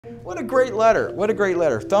What a great letter. What a great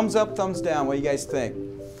letter. Thumbs up, thumbs down. What do you guys think?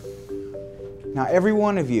 Now, every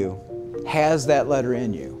one of you has that letter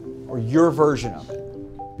in you, or your version of it.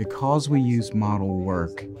 Because we use model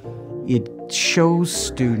work, it shows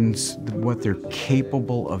students what they're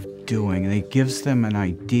capable of doing, and it gives them an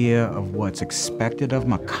idea of what's expected of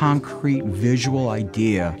them, a concrete visual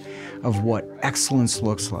idea of what excellence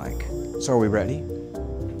looks like. So are we ready?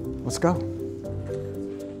 Let's go.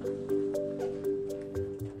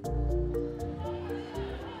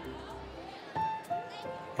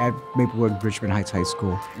 At Maplewood Richmond Heights High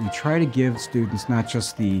School, we try to give students not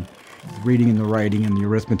just the reading and the writing and the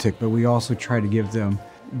arithmetic, but we also try to give them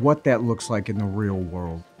what that looks like in the real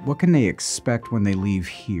world. What can they expect when they leave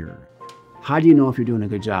here? How do you know if you're doing a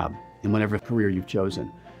good job in whatever career you've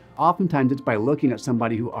chosen? Oftentimes it's by looking at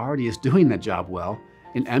somebody who already is doing that job well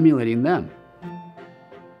and emulating them.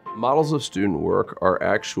 Models of student work are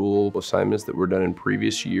actual assignments that were done in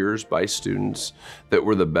previous years by students that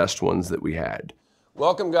were the best ones that we had.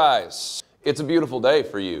 Welcome, guys. It's a beautiful day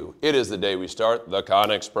for you. It is the day we start the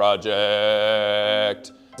Conics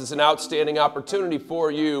Project. It's an outstanding opportunity for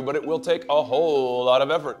you, but it will take a whole lot of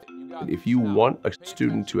effort. If you want a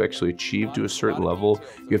student to actually achieve to a certain level,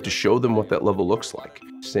 you have to show them what that level looks like.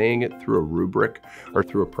 Saying it through a rubric or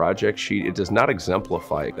through a project sheet, it does not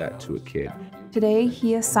exemplify that to a kid. Today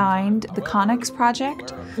he assigned the Conics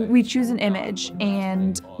Project. We choose an image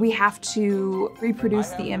and we have to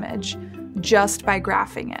reproduce the image just by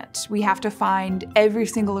graphing it. We have to find every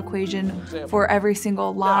single equation for every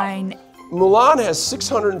single line. Mulan has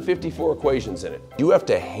 654 equations in it. You have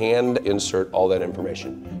to hand insert all that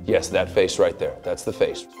information. Yes, that face right there, that's the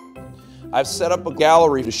face. I've set up a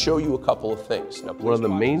gallery to show you a couple of things. Now, one of the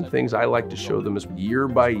main things I like to show them is year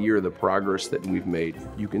by year the progress that we've made.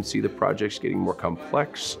 You can see the projects getting more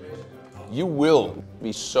complex. You will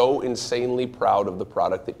be so insanely proud of the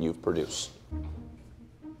product that you've produced.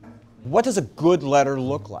 What does a good letter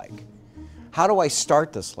look like? How do I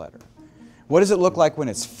start this letter? What does it look like when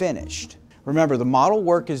it's finished? Remember, the model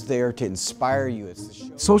work is there to inspire you.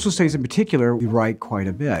 Social studies in particular, we write quite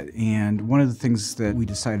a bit. And one of the things that we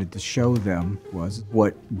decided to show them was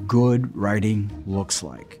what good writing looks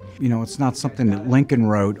like. You know, it's not something that Lincoln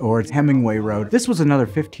wrote or Hemingway wrote. This was another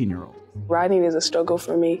 15-year-old. Writing is a struggle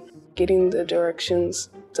for me. Getting the directions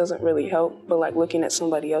doesn't really help, but like looking at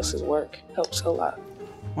somebody else's work helps a lot.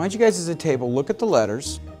 Why don't you guys as a table look at the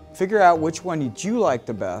letters, figure out which one you like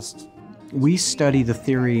the best. We study the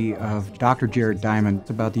theory of Dr. Jared Diamond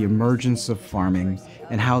about the emergence of farming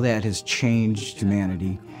and how that has changed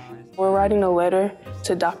humanity. We're writing a letter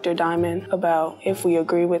to Dr. Diamond about if we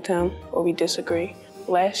agree with him or we disagree.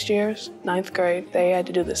 Last year's 9th grade, they had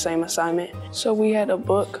to do the same assignment. So we had a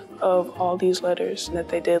book of all these letters that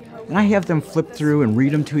they did. And I have them flip through and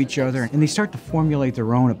read them to each other, and they start to formulate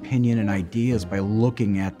their own opinion and ideas by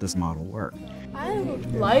looking at this model work. I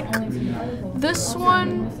like this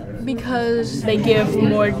one because they give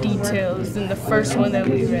more details than the first one that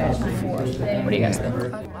we read before. What do you guys think?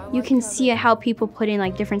 You can see how people put in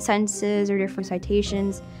like different sentences or different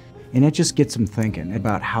citations. And it just gets them thinking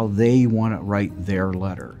about how they want to write their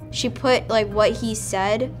letter. She put like what he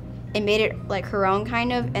said and made it like her own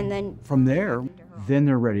kind of, and then from there, then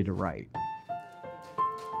they're ready to write.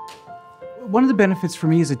 One of the benefits for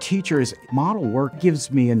me as a teacher is model work gives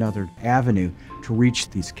me another avenue to reach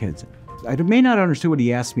these kids. I may not understand what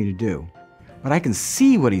he asked me to do, but I can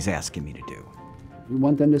see what he's asking me to do. We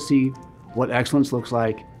want them to see what excellence looks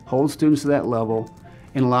like, hold students to that level,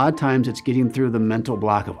 and a lot of times it's getting through the mental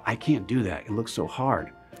block of, I can't do that, it looks so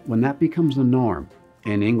hard. When that becomes the norm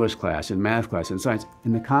in English class, in math class, in science,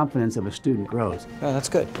 and the confidence of a student grows. Yeah, that's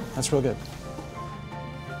good. That's real good.